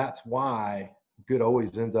 And so that's why good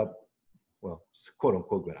always ends up, well, quote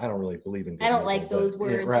unquote good. I don't really believe in good. I don't like those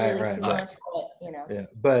words really too much, but Yeah,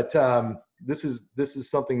 but this is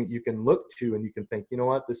something that you can look to and you can think, you know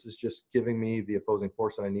what, this is just giving me the opposing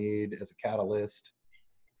force that I need as a catalyst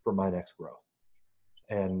for my next growth.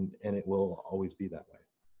 And it will always be that way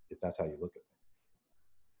if that's how you look at it.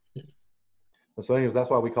 So anyways, that's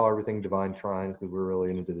why we call everything Divine Trine, because we're really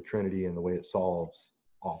into the Trinity and the way it solves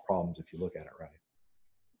all problems if you look at it right.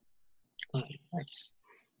 Nice.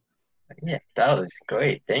 Yeah, that was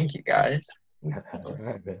great. Thank you, guys. All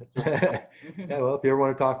right, man. Yeah, well, if you ever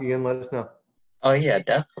want to talk again, let us know. Oh yeah,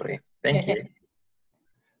 definitely. Thank you.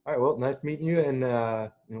 All right, well, nice meeting you, and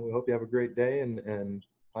we hope you have a great day, and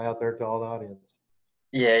hi out there to all the audience.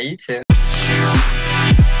 Yeah, you too.